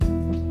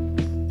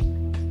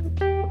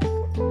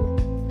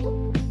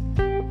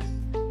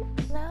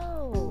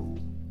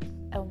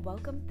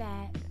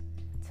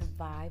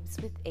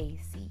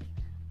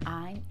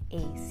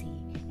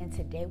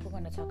we're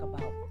going to talk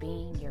about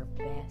being your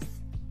best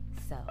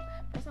self.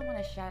 First, I want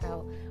to shout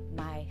out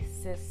my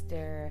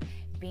sister,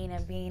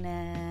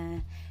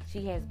 Bina.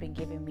 She has been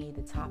giving me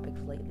the topics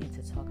lately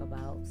to talk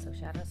about, so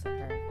shout out to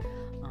her.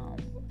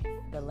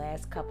 The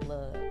last couple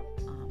of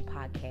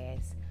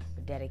podcasts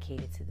were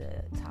dedicated to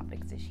the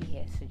topics that she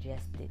has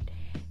suggested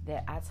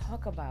that I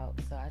talk about,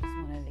 so I just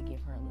wanted to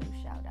give her a little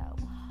shout out.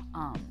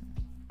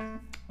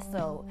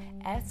 So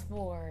as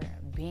for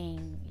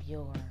being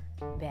your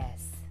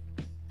best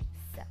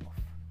self,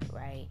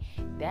 right,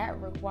 that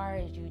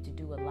requires you to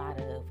do a lot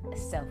of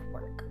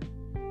self-work,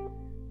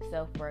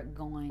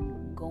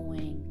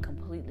 going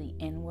completely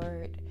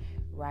inward,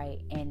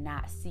 right, and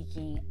not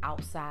seeking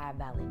outside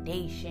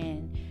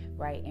validation,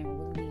 right,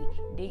 and really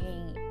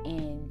digging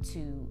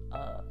into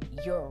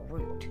your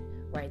root,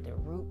 right, the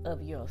root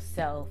of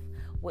yourself,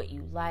 what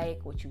you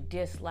like, what you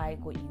dislike,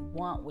 what you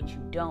want, what you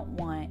don't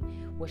want,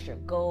 what's your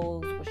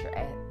goals, what's your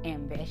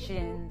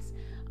ambitions,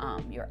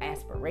 your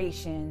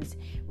aspirations,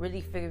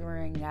 really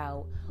figuring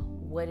out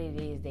what it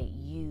is that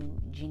you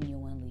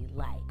genuinely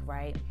like,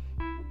 right,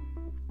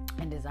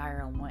 and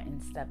desire and want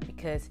and stuff,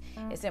 because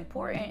it's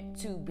important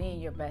to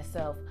being your best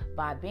self.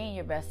 By being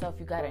your best self,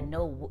 you got to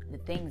know the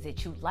things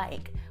that you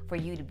like for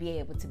you to be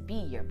able to be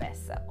your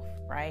best self,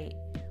 right?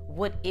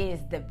 What is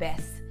the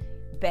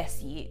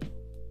best you?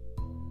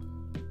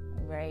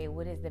 Right?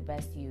 What is the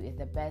best you? Is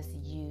the best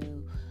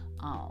you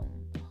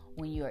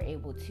when you're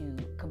able to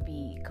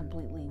be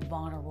completely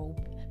vulnerable,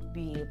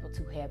 be able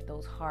to have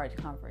those hard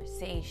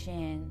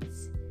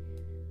conversations,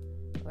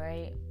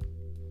 right?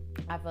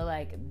 I feel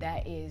like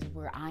that is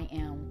where I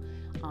am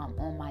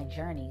on my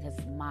journey, because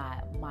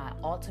my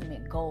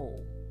ultimate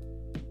goal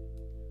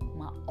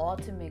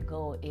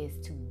is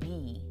to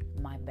be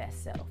my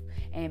best self,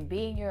 and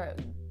being your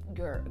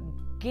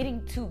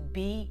getting to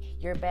be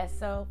your best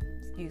self.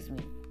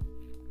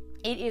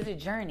 It is a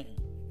journey,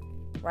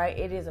 right?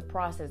 It is a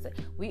process.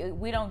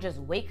 We don't just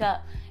wake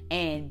up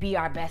and be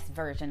our best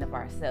version of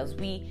ourselves.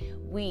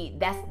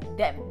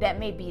 That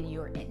may be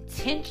your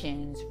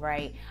intentions,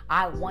 right?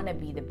 I want to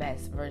be the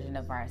best version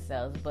of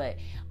ourselves, but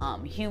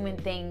human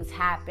things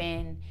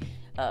happen,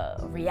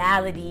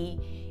 reality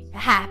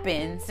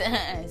happens.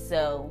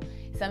 So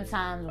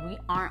sometimes we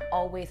aren't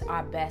always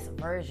our best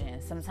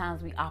version.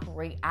 Sometimes we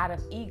operate out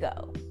of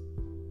ego,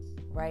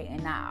 right,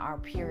 and not our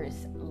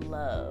purest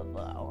love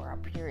or our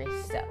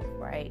purest self,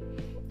 right?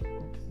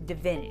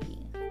 Divinity.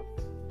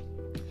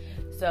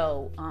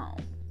 So,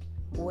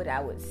 what I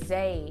would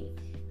say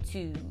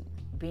to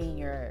being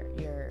your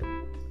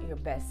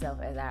best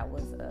self, as I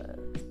was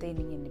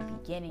stating in the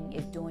beginning,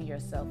 is doing your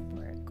self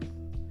work,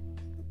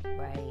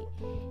 right?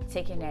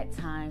 Taking that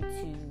time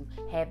to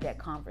have that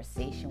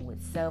conversation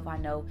with self. I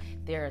know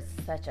there's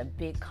such a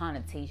big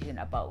connotation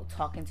about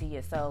talking to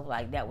yourself.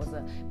 Like that was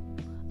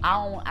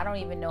I don't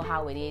even know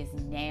how it is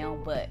now,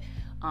 but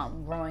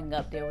growing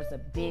up, there was a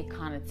big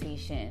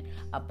connotation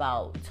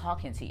about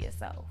talking to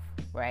yourself,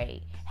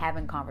 right?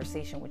 Having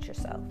conversation with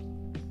yourself.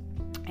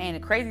 And the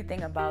crazy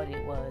thing about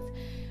it was,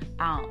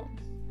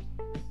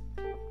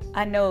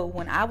 I know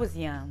when I was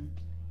young,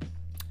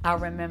 I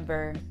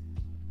remember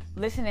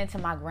listening to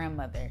my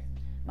grandmother,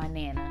 my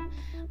Nana,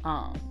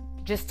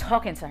 just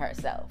talking to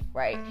herself,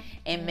 right?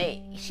 And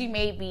she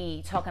may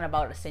be talking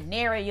about a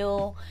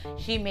scenario.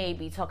 She may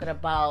be talking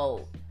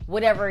about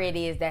whatever it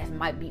is that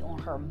might be on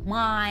her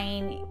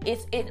mind.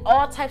 It's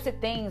all types of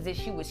things that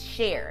she would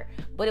share,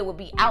 but it would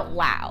be out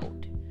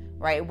loud,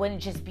 right? It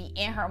wouldn't just be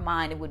in her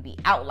mind, it would be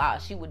out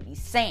loud. She would be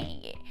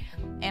saying it.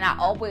 And I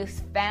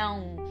always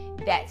found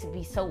that to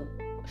be so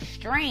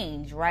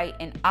strange, right,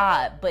 and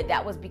odd, but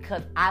that was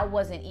because I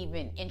wasn't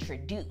even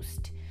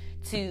introduced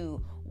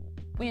to,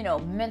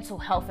 mental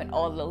health and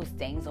all those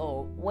things,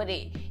 or what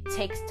it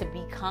takes to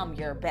become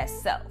your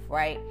best self,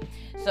 right?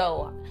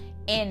 So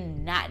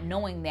in not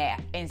knowing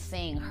that and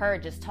seeing her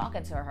just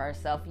talking to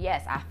herself,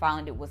 yes, I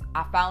found it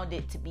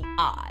to be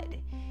odd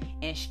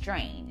and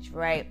strange,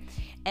 right?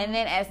 And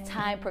then as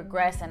time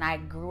progressed and I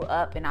grew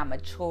up and I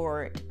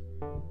matured,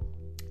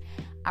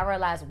 I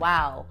realized,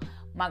 wow,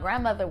 my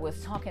grandmother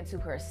was talking to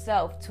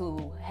herself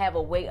to have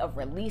a way of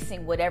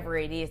releasing whatever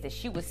it is that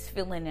she was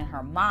feeling in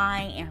her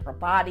mind, in her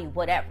body,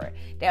 whatever.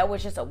 That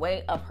was just a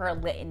way of her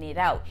letting it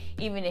out,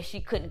 even if she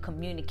couldn't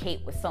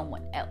communicate with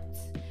someone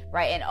else,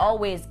 right? And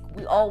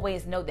we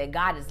always know that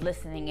God is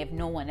listening if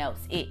no one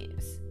else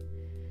is,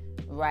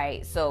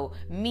 right? So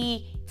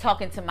me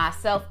talking to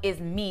myself is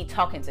me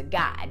talking to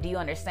God. Do you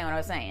understand what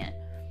I'm saying?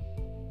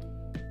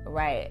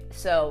 Right?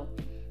 So,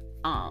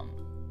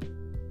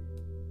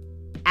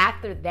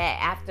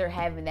 after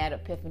having that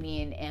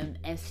epiphany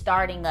and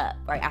starting up,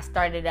 right? I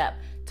started up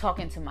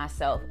talking to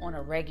myself on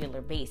a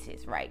regular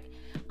basis, right?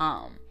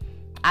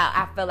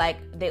 I feel like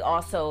they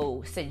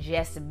also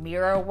suggest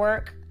mirror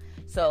work.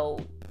 So,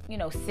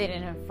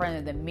 sitting in front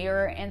of the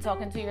mirror and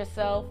talking to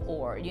yourself,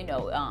 or,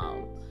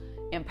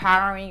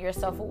 empowering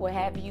yourself or what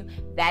have you,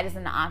 that is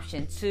an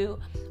option too.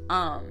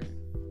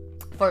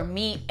 For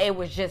me, it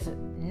was just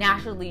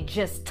naturally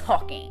just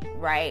talking,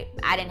 right?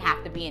 I didn't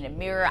have to be in a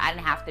mirror. I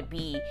didn't have to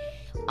be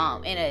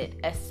in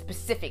a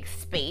specific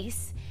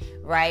space.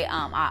 right?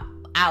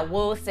 I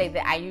will say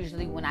that I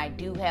usually, when I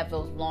do have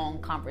those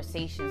long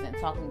conversations and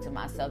talking to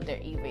myself,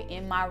 they're either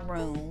in my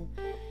room,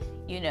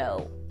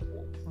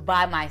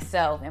 by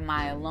myself in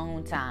my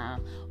alone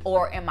time,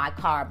 or in my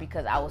car,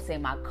 because I will say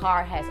my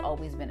car has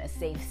always been a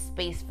safe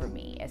space for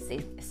me, a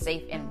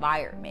safe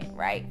environment,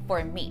 right,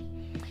 for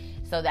me.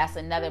 So that's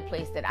another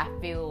place that I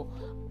feel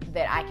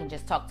that I can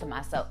just talk to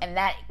myself, and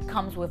that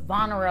comes with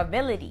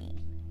vulnerability,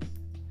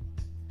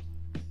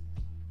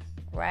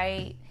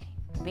 right?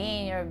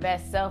 Being your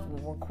best self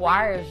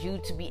requires you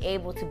to be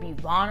able to be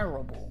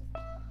vulnerable,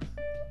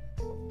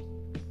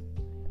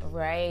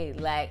 right?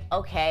 Like,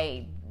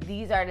 okay,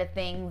 these are the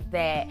things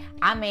that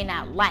I may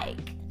not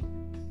like,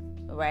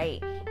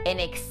 right? And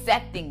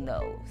accepting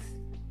those.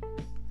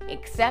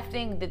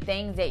 Accepting the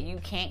things that you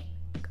can't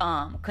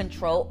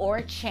control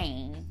or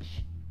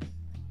change,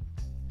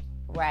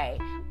 right?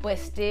 But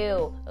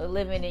still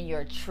living in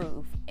your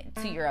truth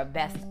to your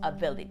best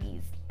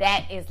abilities.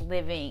 That is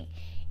living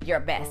your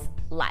best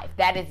life.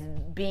 That is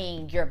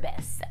being your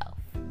best self,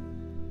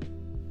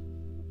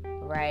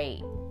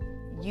 right?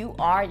 You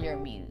are your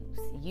muse.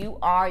 You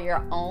are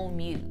your own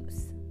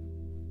muse,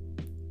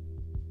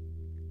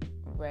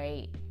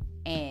 right?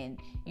 And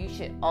you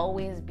should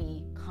always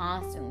be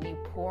constantly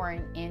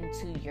pouring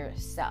into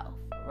yourself,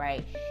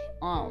 right?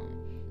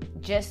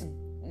 Just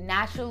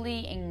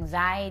naturally,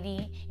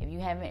 anxiety,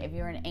 if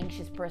you're an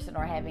anxious person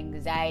or have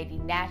anxiety,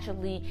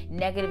 naturally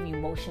negative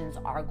emotions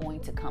are going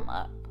to come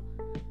up.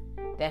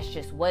 That's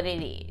just what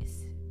it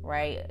is,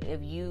 right?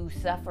 If you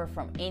suffer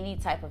from any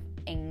type of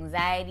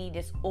anxiety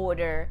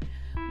disorder,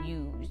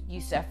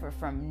 you suffer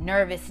from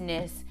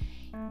nervousness,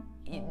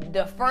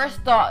 the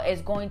first thought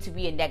is going to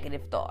be a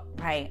negative thought,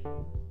 right?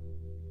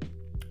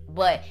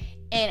 But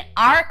in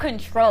our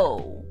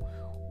control,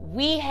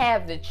 we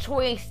have the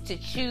choice to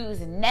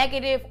choose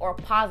negative or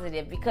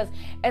positive, because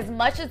as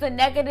much as the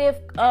negative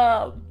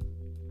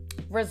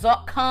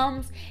result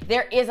comes,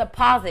 there is a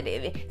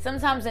positive.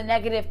 Sometimes the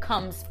negative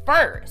comes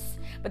first,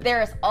 but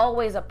there is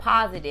always a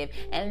positive,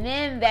 and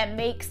then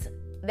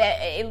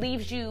it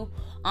leaves you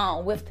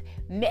with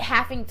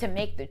having to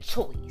make the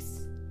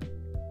choice,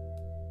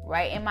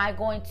 right? Am I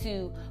going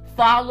to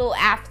follow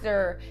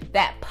after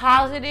that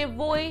positive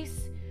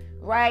voice,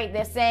 right?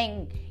 That's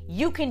saying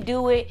you can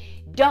do it.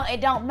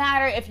 It don't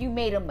matter if you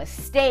made a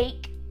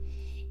mistake.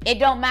 It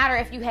don't matter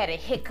if you had a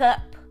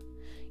hiccup.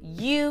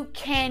 You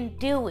can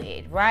do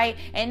it, right?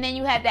 And then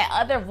you have that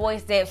other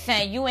voice that's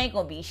saying you ain't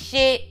gonna be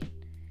shit.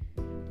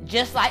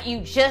 Just like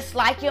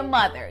your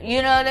mother.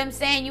 You know what I'm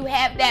saying? You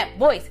have that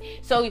voice.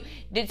 So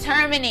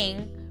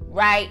determining,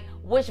 right,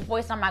 which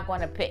voice am I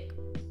going to pick?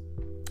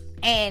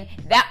 And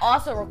that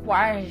also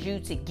requires you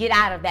to get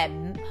out of that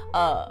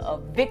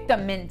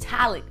victim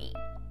mentality.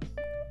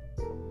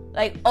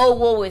 Like, oh,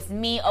 woe is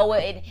me. Oh,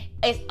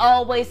 it's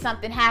always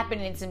something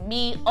happening to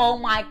me. Oh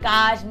my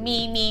gosh,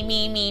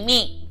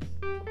 me.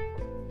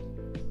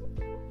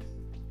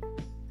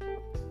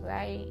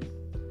 Right?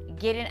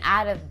 Getting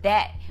out of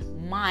that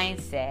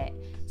mindset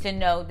to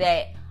know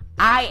that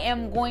I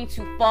am going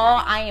to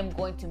fall, I am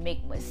going to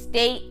make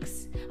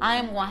mistakes, I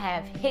am going to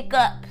have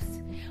hiccups,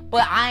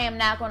 but I am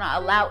not going to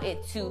allow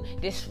it to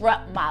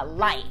disrupt my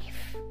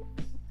life,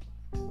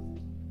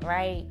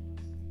 right?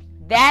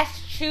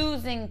 That's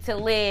choosing to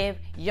live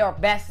your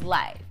best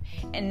life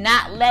and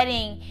not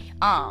letting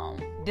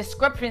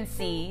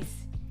discrepancies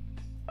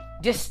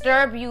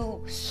disturb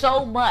you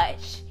so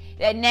much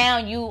that now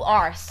you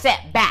are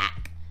set back.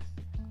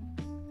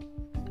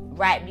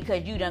 Right,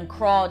 because you done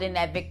crawled in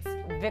that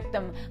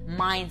victim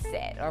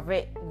mindset or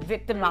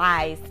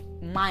victimized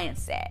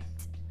mindset.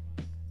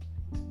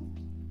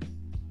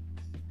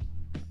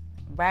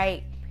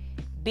 Right?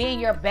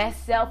 Being your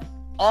best self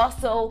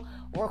also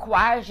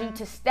requires you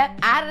to step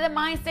out of the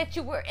mindset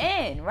you were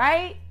in,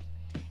 right?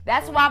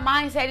 That's why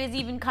mindset is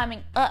even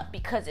coming up,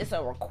 because it's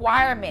a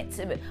requirement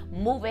to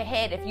move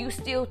ahead. If you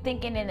still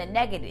thinking in the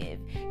negative,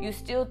 you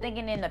still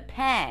thinking in the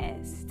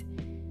past,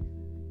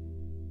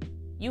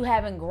 you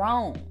haven't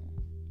grown.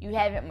 You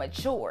haven't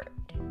matured.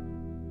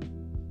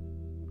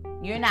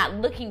 You're not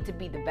looking to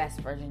be the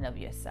best version of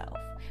yourself,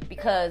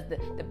 because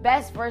the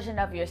best version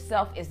of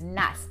yourself is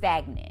not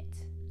stagnant.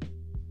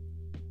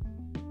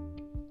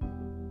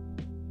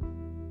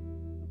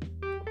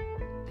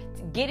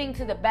 Getting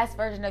to the best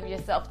version of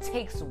yourself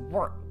takes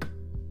work.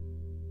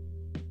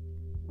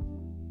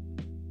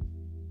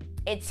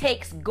 It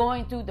takes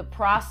going through the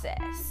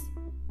process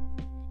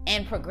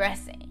and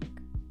progressing.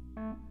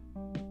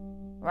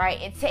 Right?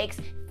 It takes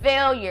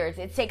failures.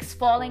 It takes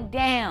falling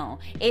down.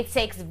 It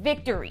takes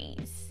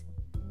victories.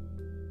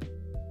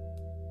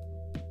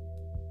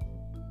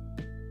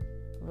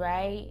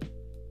 Right?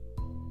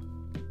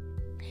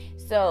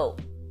 So,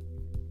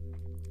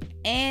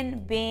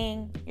 in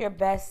being your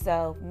best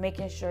self,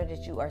 making sure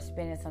that you are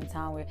spending some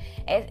time with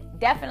it,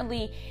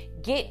 definitely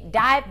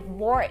dive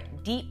more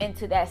deep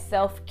into that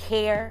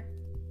self-care,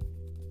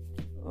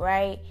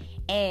 right?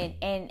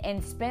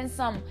 And spend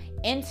some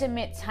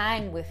intimate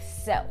time with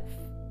self.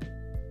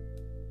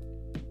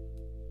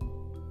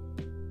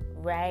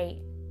 Right?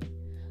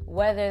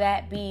 Whether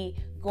that be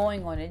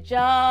going on a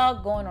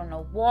jog, going on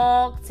a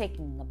walk,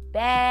 taking a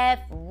bath,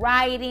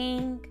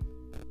 writing,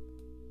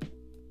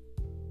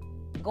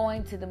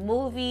 going to the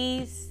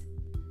movies,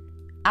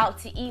 out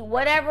to eat,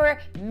 whatever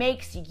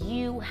makes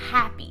you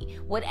happy,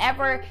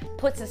 whatever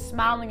puts a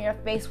smile on your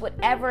face,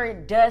 whatever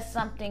does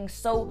something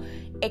so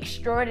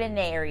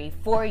extraordinary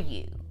for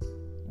you,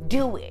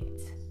 do it.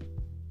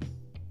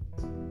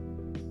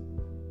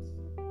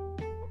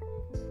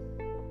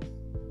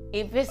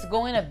 If it's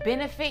going to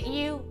benefit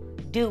you,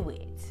 do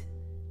it.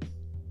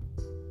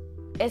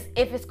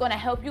 If it's going to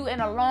help you in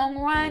the long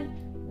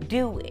run,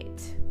 do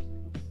it.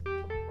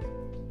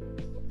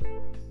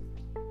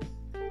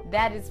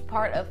 That is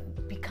part of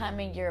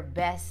becoming your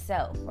best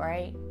self,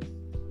 right?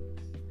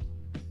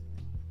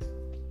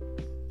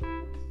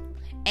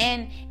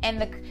 And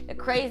the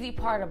crazy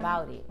part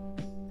about it,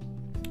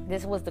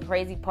 this was the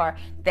crazy part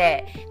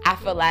that I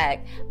feel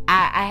like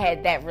I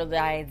had that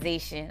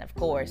realization, of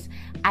course.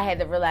 I had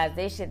the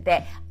realization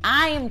that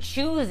I am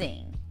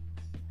choosing.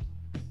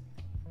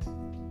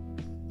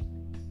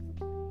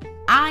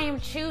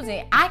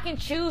 I can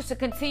choose to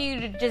continue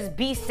to just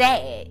be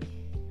sad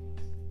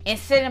and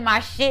sit in my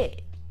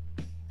shit.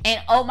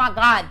 And oh my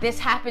God, this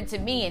happened to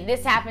me and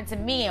this happened to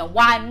me and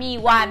why me?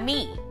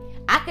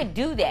 I could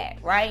do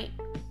that, right?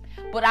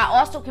 But I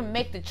also can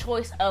make the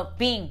choice of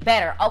being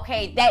better.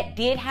 Okay, that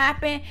did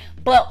happen,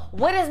 but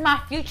what does my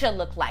future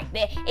look like?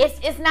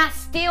 It's not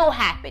still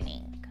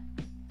happening.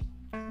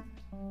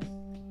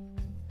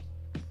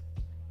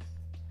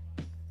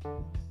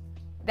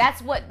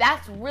 That's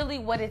really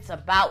what it's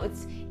about.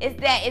 It's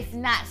that it's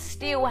not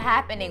still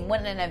happening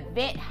when an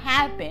event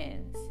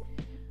happens,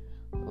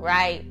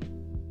 right?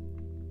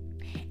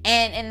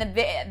 And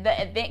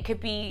the event could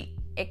be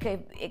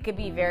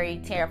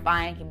very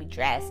terrifying, it can be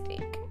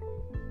drastic,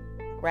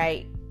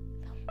 right?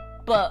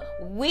 But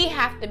we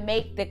have to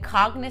make the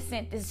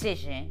cognizant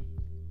decision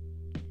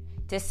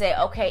to say,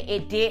 okay,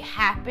 it did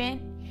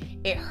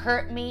happen, it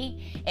hurt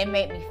me, it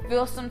made me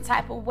feel some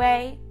type of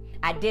way,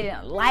 I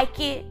didn't like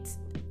it,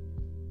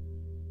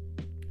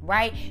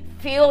 right?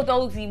 Feel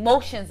those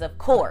emotions, of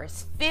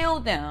course,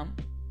 feel them,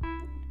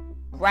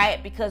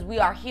 right? Because we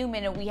are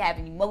human and we have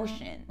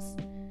emotions,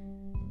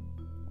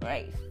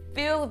 right?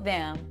 Feel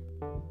them,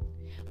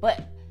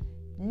 but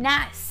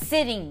not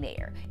sitting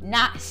there,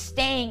 not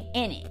staying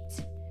in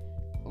it,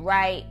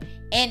 right?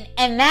 And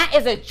that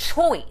is a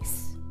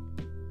choice.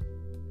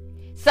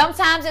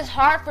 Sometimes it's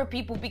hard for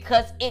people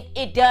because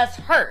it does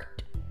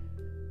hurt,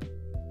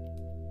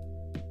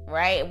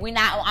 right?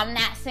 I'm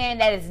not saying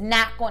that it's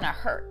not going to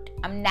hurt.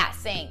 I'm not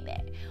saying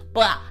that.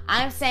 But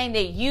I'm saying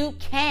that you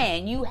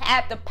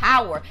have the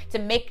power to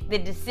make the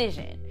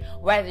decision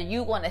whether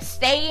you're going to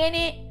stay in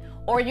it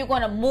or you're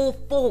going to move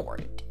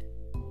forward.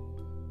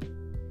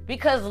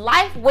 Because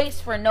life waits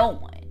for no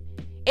one.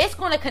 It's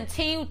going to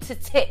continue to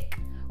tick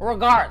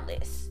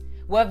regardless.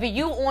 Whether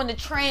you on the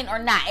train or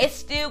not, it's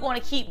still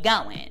going to keep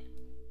going.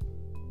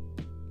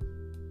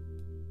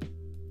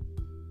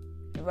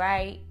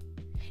 Right?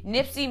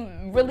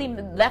 Nipsey really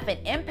left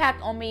an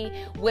impact on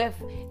me with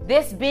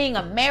this being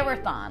a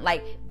marathon.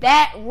 Like,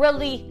 that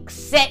really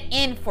set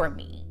in for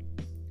me.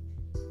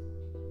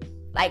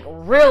 Like,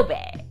 real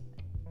bad.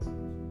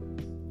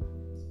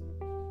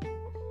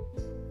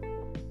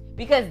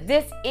 Because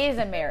this is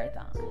a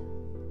marathon.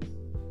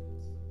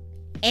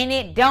 And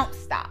it don't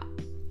stop.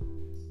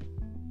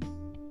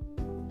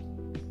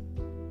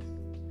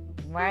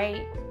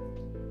 Right?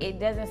 It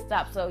doesn't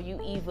stop. So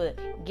you either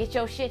get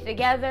your shit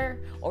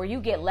together or you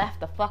get left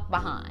the fuck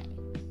behind.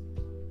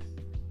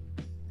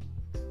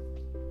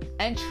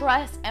 And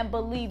trust and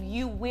believe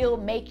you will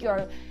make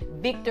your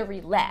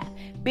victory lap.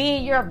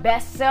 Being your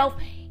best self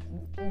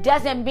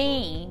doesn't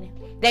mean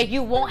that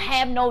you won't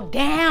have no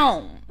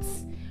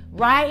downs,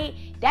 right?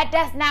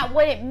 That's not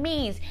what it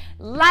means.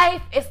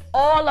 Life is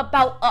all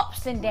about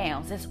ups and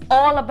downs. It's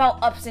all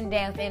about ups and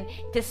downs. And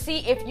to see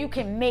if you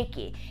can make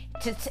it.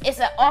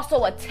 It's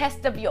also a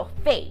test of your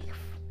faith.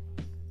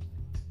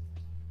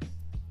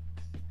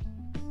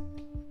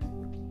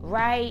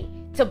 Right?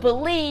 To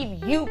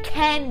believe you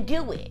can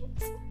do it.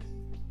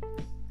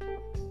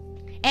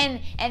 And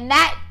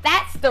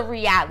that's the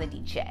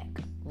reality check,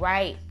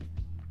 right?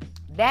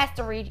 That's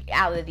the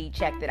reality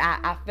check that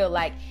I feel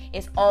like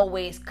is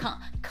always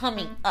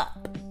coming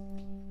up.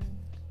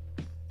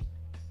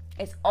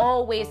 It's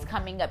always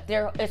coming up.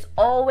 There is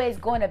always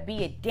going to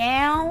be a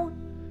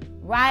down,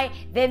 right?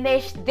 Then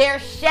there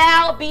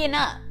shall be an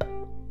up.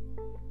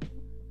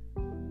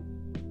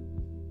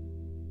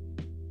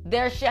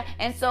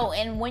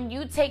 And when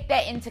you take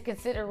that into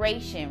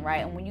consideration,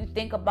 right? And when you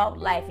think about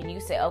life and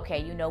you say,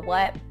 okay, you know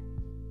what?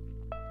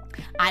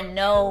 I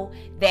know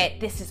that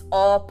this is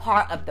all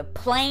part of the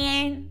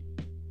plan.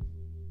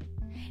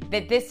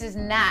 That this is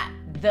not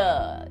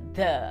the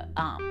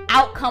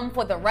outcome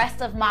for the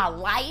rest of my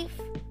life.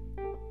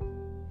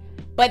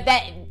 But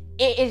that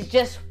it is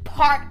just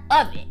part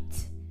of it.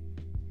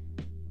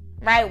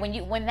 Right?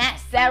 When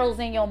that settles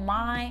in your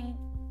mind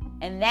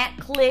and that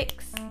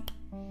clicks,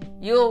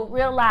 you'll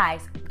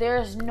realize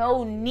there's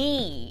no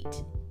need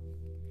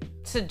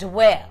to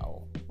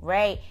dwell,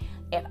 right?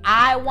 If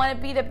I want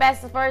to be the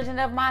best version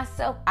of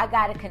myself, I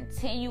got to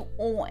continue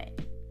on.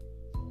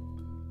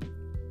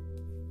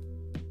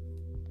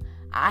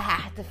 I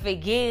have to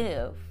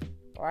forgive,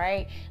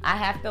 right? I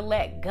have to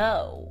let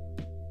go,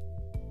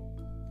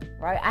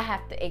 right? I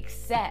have to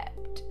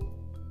accept,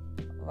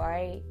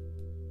 right?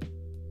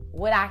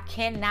 What I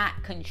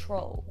cannot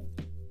control.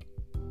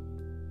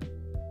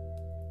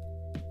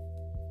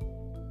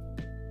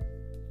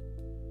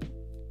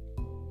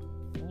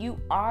 You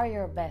are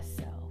your best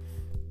self,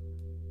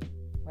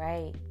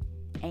 right?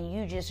 And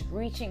you just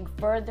reaching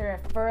further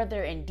and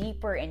further and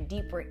deeper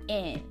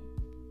in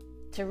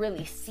to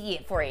really see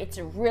it, for it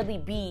to really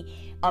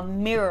be a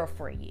mirror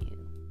for you.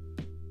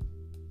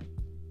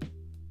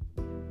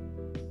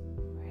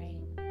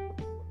 Right?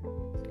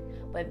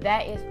 But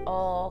that is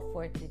all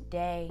for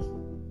today.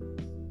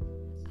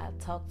 I'll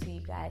talk to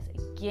you guys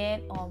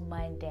again on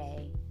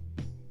Monday.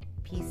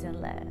 Peace and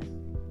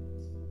love.